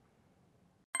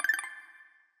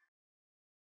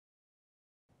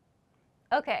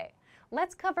Okay,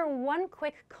 let's cover one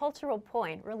quick cultural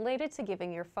point related to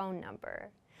giving your phone number.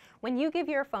 When you give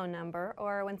your phone number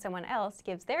or when someone else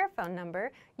gives their phone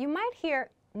number, you might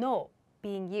hear no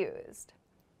being used.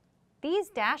 These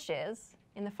dashes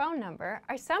in the phone number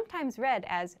are sometimes read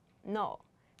as no.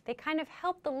 They kind of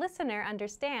help the listener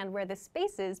understand where the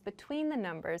spaces between the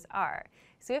numbers are.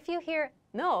 So if you hear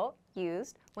no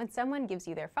used when someone gives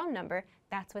you their phone number,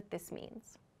 that's what this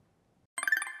means.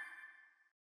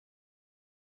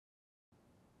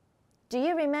 Do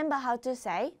you remember how to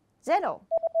say 0?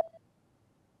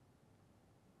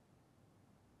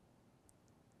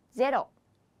 0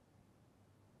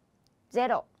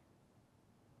 0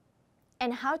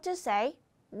 and how to say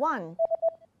 1?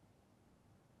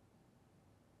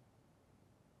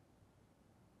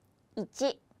 1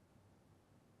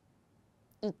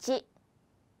 1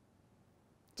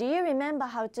 Do you remember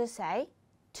how to say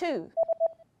 2?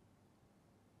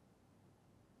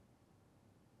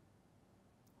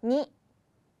 2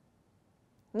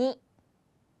 2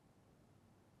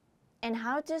 and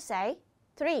how to say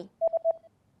 3.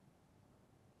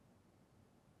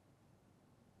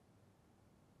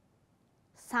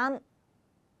 3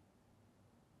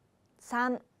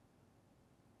 3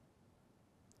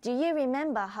 Do you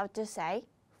remember how to say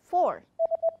 4?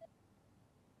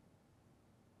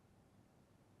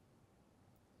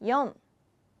 4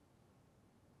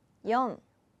 4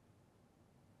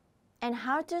 and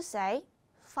how to say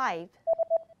 5?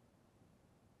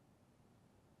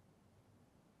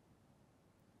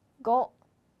 5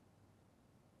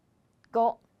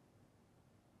 5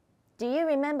 Do you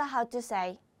remember how to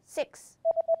say 6?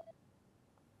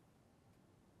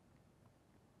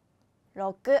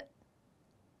 6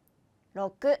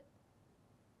 6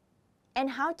 and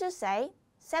how to say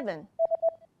 7?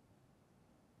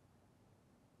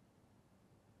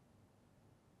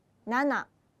 7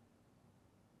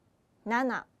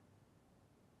 7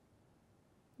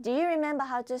 Do you remember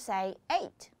how to say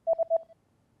 8?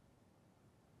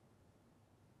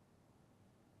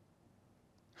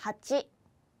 8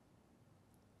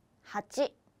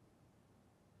 8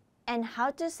 and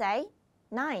how to say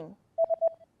 9?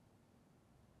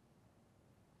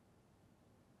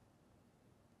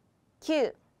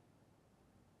 9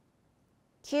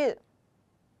 9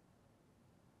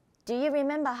 Do you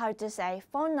remember how to say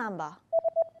phone number?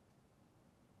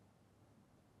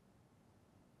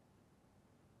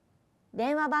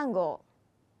 電話番号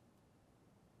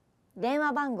電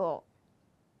話番号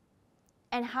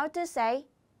and how to say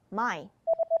my?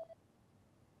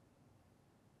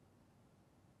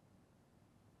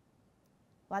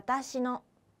 私の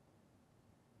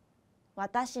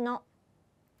私の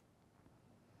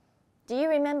Do you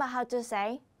remember how to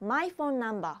say my phone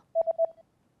number?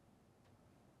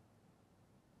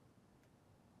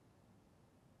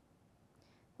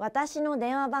 私の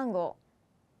電話番号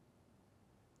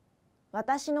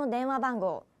私の電話番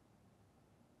号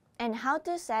and how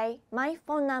to say my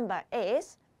phone number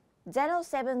is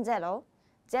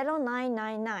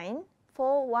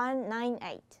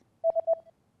 070-0999-4198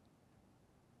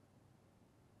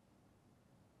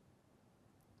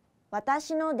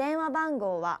私の電話番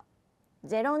号は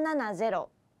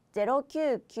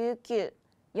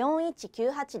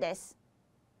070-0999-4198です。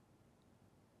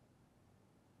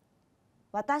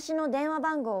私の電話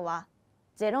番号は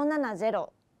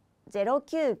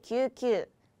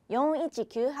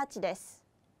070-0999-4198です。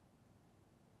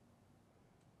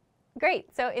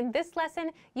Great! So in this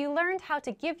lesson, you learned how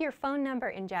to give your phone number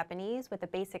in Japanese with a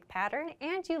basic pattern,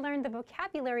 and you learned the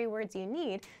vocabulary words you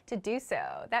need to do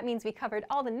so. That means we covered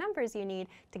all the numbers you need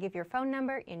to give your phone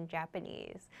number in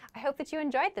Japanese. I hope that you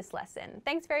enjoyed this lesson.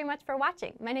 Thanks very much for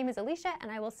watching. My name is Alicia,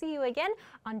 and I will see you again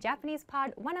on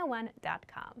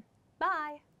JapanesePod101.com.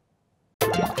 Bye!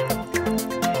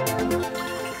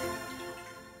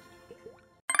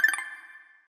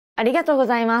 ありがとうご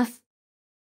ざいます。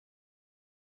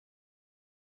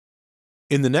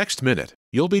In the next minute,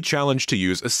 you'll be challenged to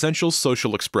use essential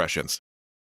social expressions.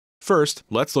 First,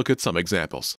 let's look at some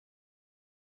examples.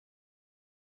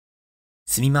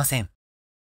 すみません。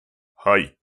は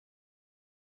い。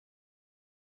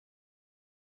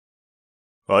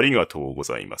ありがとうご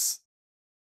ざいます。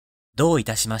どうい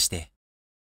たしまして。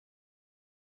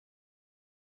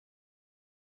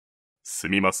す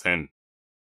みません。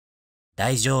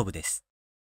大丈夫です。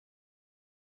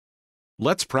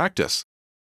Let's practice.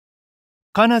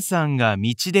 かなさんが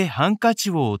道でハンカ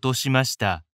チを落としまし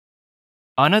た。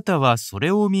あなたはそれ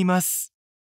を見ます。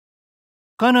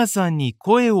かなさんに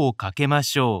声をかけま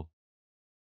しょう。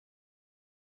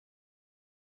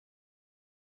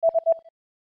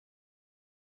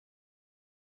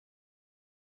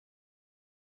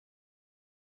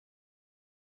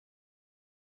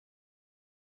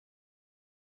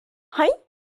はい。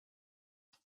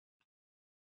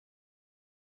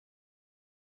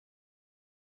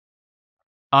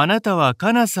あなたは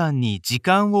かなさんに時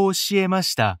間を教えま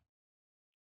した。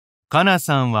かな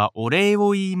さんはお礼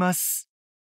を言います。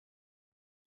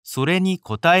それに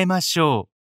答えましょう。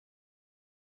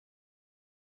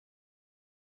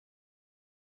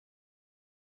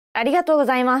ありがとうご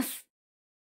ざいます。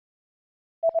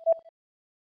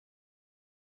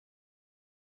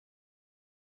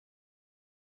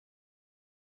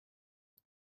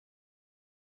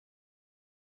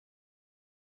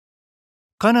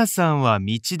かなさんは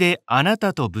道であな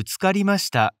たとぶつかりまし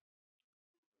た。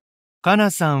かな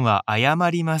さんは謝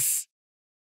ります。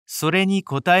それに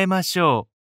答えましょ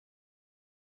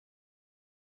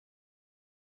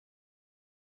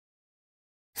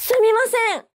う。すみま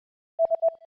せん。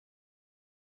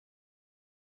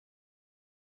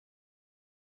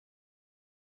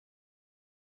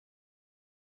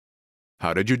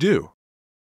How did you do?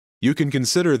 You can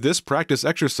consider this practice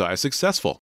exercise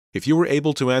successful if you were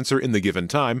able to answer in the given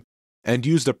time and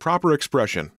used a proper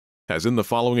expression, as in the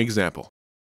following example.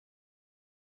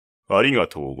 ありが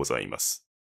とうございます。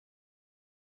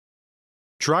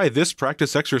 Try this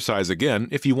practice exercise again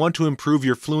if you want to improve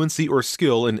your fluency or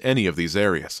skill in any of these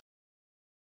areas.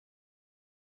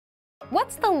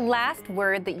 What's the last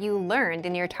word that you learned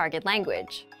in your target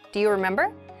language? Do you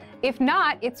remember? If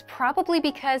not, it's probably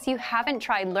because you haven't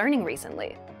tried learning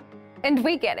recently. And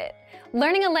we get it.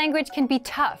 Learning a language can be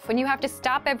tough when you have to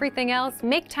stop everything else,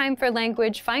 make time for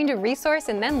language, find a resource,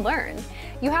 and then learn.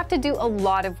 You have to do a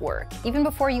lot of work, even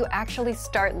before you actually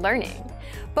start learning.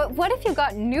 But what if you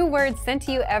got new words sent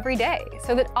to you every day,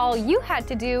 so that all you had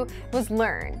to do was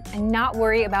learn and not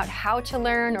worry about how to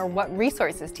learn or what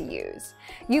resources to use?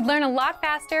 You'd learn a lot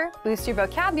faster, boost your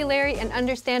vocabulary, and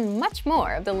understand much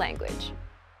more of the language.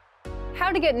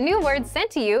 How to get new words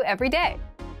sent to you every day.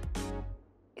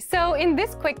 So in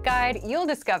this quick guide, you'll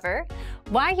discover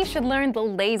why you should learn the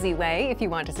lazy way if you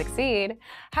want to succeed,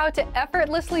 how to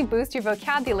effortlessly boost your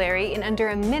vocabulary in under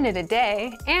a minute a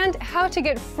day, and how to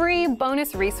get free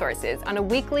bonus resources on a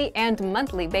weekly and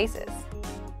monthly basis.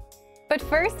 But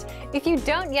first, if you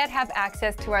don't yet have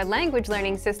access to our language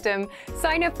learning system,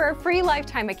 sign up for a free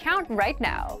lifetime account right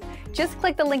now. Just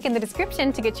click the link in the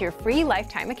description to get your free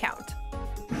lifetime account.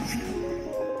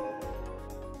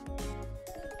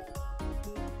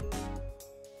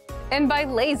 And by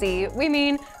lazy, we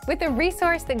mean with a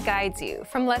resource that guides you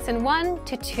from lesson 1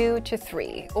 to 2 to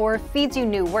 3, or feeds you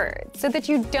new words, so that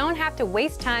you don't have to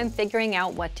waste time figuring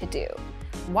out what to do.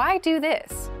 Why do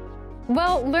this?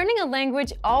 Well, learning a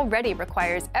language already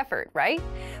requires effort, right?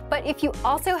 But if you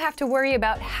also have to worry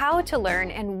about how to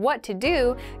learn and what to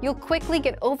do, you'll quickly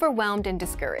get overwhelmed and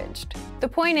discouraged. The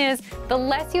point is, the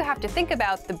less you have to think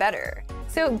about, the better.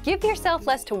 So give yourself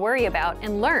less to worry about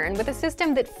and learn with a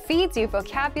system that feeds you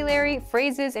vocabulary,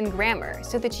 phrases, and grammar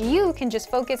so that you can just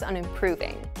focus on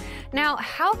improving. Now,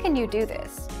 how can you do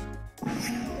this?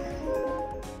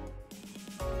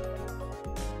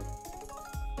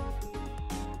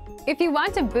 If you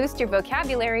want to boost your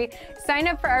vocabulary, sign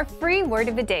up for our free Word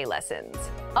of the Day lessons.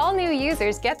 All new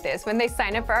users get this when they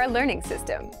sign up for our learning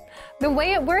system. The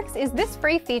way it works is this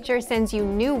free feature sends you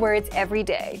new words every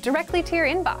day, directly to your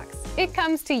inbox. It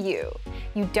comes to you.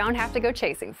 You don't have to go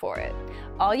chasing for it.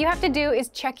 All you have to do is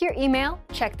check your email,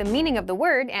 check the meaning of the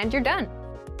word, and you're done.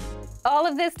 All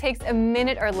of this takes a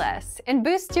minute or less and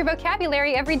boosts your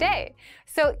vocabulary every day.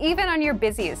 So even on your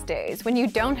busiest days, when you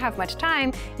don't have much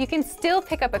time, you can still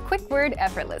pick up a quick word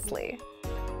effortlessly.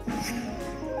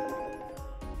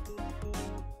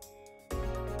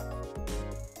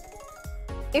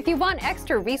 If you want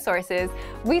extra resources,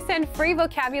 we send free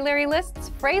vocabulary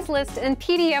lists, phrase lists, and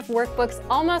PDF workbooks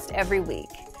almost every week.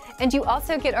 And you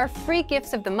also get our free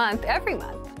gifts of the month every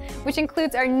month, which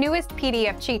includes our newest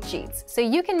PDF cheat sheets, so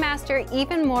you can master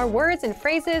even more words and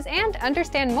phrases and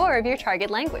understand more of your target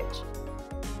language.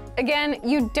 Again,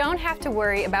 you don't have to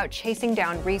worry about chasing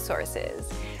down resources.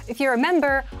 If you're a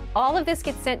member, all of this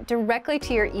gets sent directly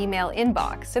to your email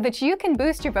inbox so that you can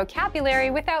boost your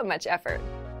vocabulary without much effort.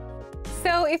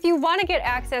 So if you want to get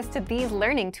access to these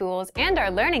learning tools and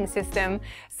our learning system,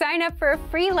 sign up for a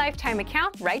free lifetime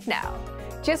account right now.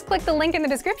 Just click the link in the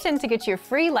description to get your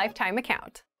free lifetime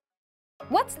account.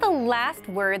 What's the last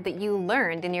word that you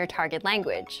learned in your target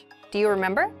language? Do you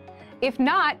remember? If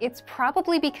not, it's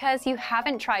probably because you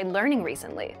haven't tried learning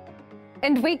recently.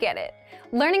 And we get it.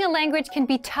 Learning a language can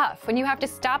be tough when you have to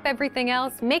stop everything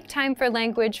else, make time for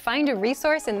language, find a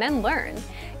resource, and then learn.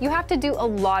 You have to do a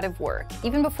lot of work,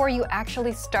 even before you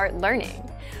actually start learning.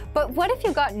 But what if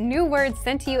you got new words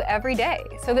sent to you every day,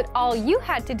 so that all you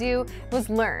had to do was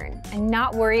learn and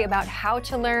not worry about how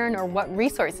to learn or what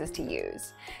resources to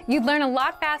use? You'd learn a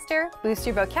lot faster, boost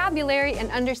your vocabulary,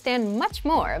 and understand much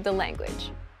more of the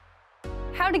language.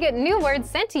 How to get new words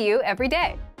sent to you every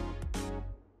day.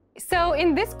 So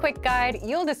in this quick guide,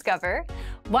 you'll discover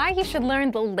why you should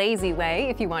learn the lazy way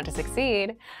if you want to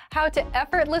succeed, how to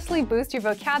effortlessly boost your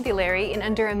vocabulary in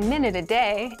under a minute a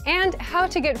day, and how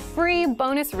to get free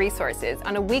bonus resources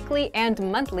on a weekly and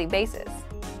monthly basis.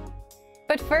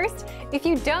 But first, if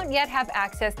you don't yet have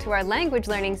access to our language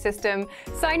learning system,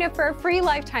 sign up for a free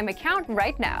lifetime account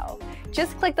right now.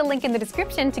 Just click the link in the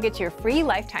description to get your free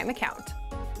lifetime account.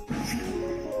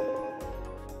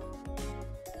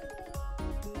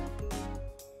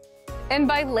 And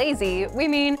by lazy, we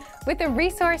mean with a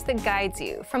resource that guides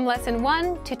you from lesson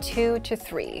 1 to 2 to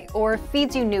 3, or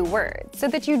feeds you new words, so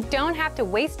that you don't have to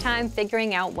waste time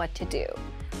figuring out what to do.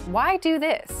 Why do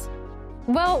this?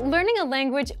 Well, learning a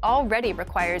language already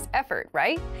requires effort,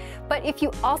 right? But if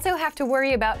you also have to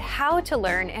worry about how to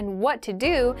learn and what to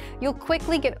do, you'll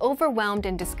quickly get overwhelmed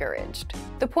and discouraged.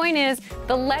 The point is,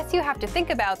 the less you have to think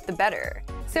about, the better.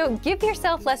 So give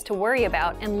yourself less to worry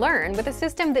about and learn with a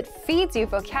system that feeds you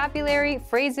vocabulary,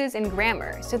 phrases, and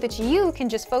grammar so that you can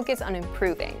just focus on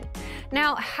improving.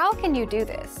 Now, how can you do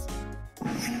this?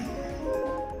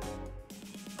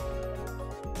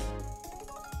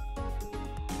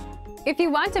 If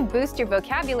you want to boost your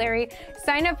vocabulary,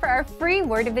 sign up for our free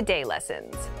Word of the Day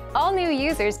lessons. All new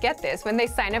users get this when they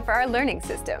sign up for our learning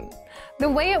system. The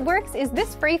way it works is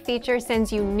this free feature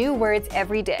sends you new words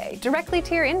every day, directly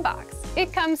to your inbox.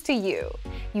 It comes to you.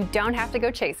 You don't have to go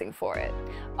chasing for it.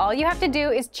 All you have to do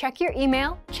is check your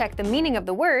email, check the meaning of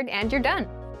the word, and you're done.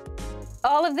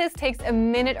 All of this takes a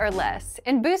minute or less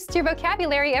and boosts your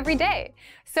vocabulary every day.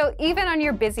 So even on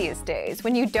your busiest days,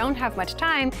 when you don't have much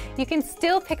time, you can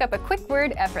still pick up a quick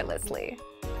word effortlessly.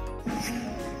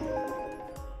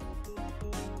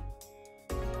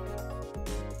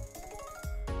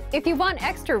 If you want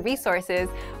extra resources,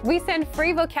 we send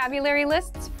free vocabulary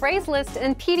lists, phrase lists,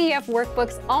 and PDF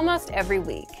workbooks almost every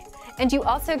week. And you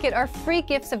also get our free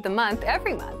gifts of the month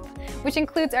every month, which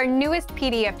includes our newest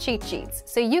PDF cheat sheets,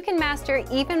 so you can master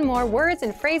even more words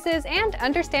and phrases and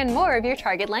understand more of your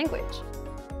target language.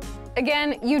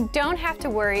 Again, you don't have to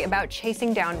worry about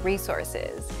chasing down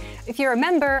resources. If you're a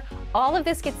member, all of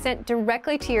this gets sent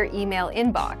directly to your email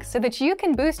inbox so that you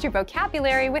can boost your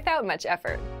vocabulary without much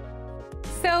effort.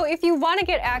 So if you want to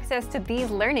get access to these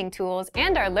learning tools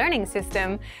and our learning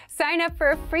system, sign up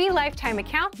for a free lifetime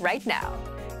account right now.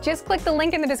 Just click the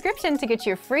link in the description to get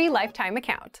your free lifetime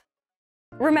account.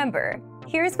 Remember,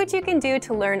 here's what you can do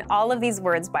to learn all of these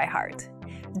words by heart.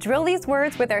 Drill these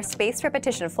words with our spaced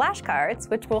repetition flashcards,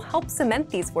 which will help cement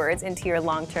these words into your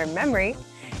long-term memory.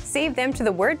 Save them to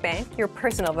the Word Bank, your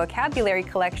personal vocabulary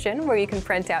collection, where you can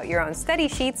print out your own study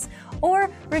sheets, or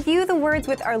review the words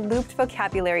with our looped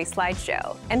vocabulary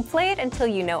slideshow, and play it until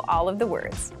you know all of the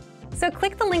words. So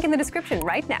click the link in the description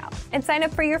right now and sign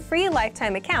up for your free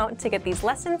lifetime account to get these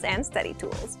lessons and study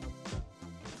tools.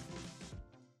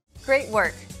 Great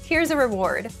work! Here's a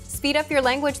reward. Speed up your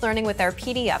language learning with our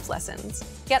PDF lessons.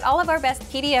 Get all of our best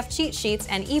PDF cheat sheets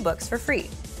and ebooks for free.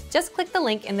 Just click the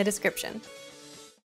link in the description.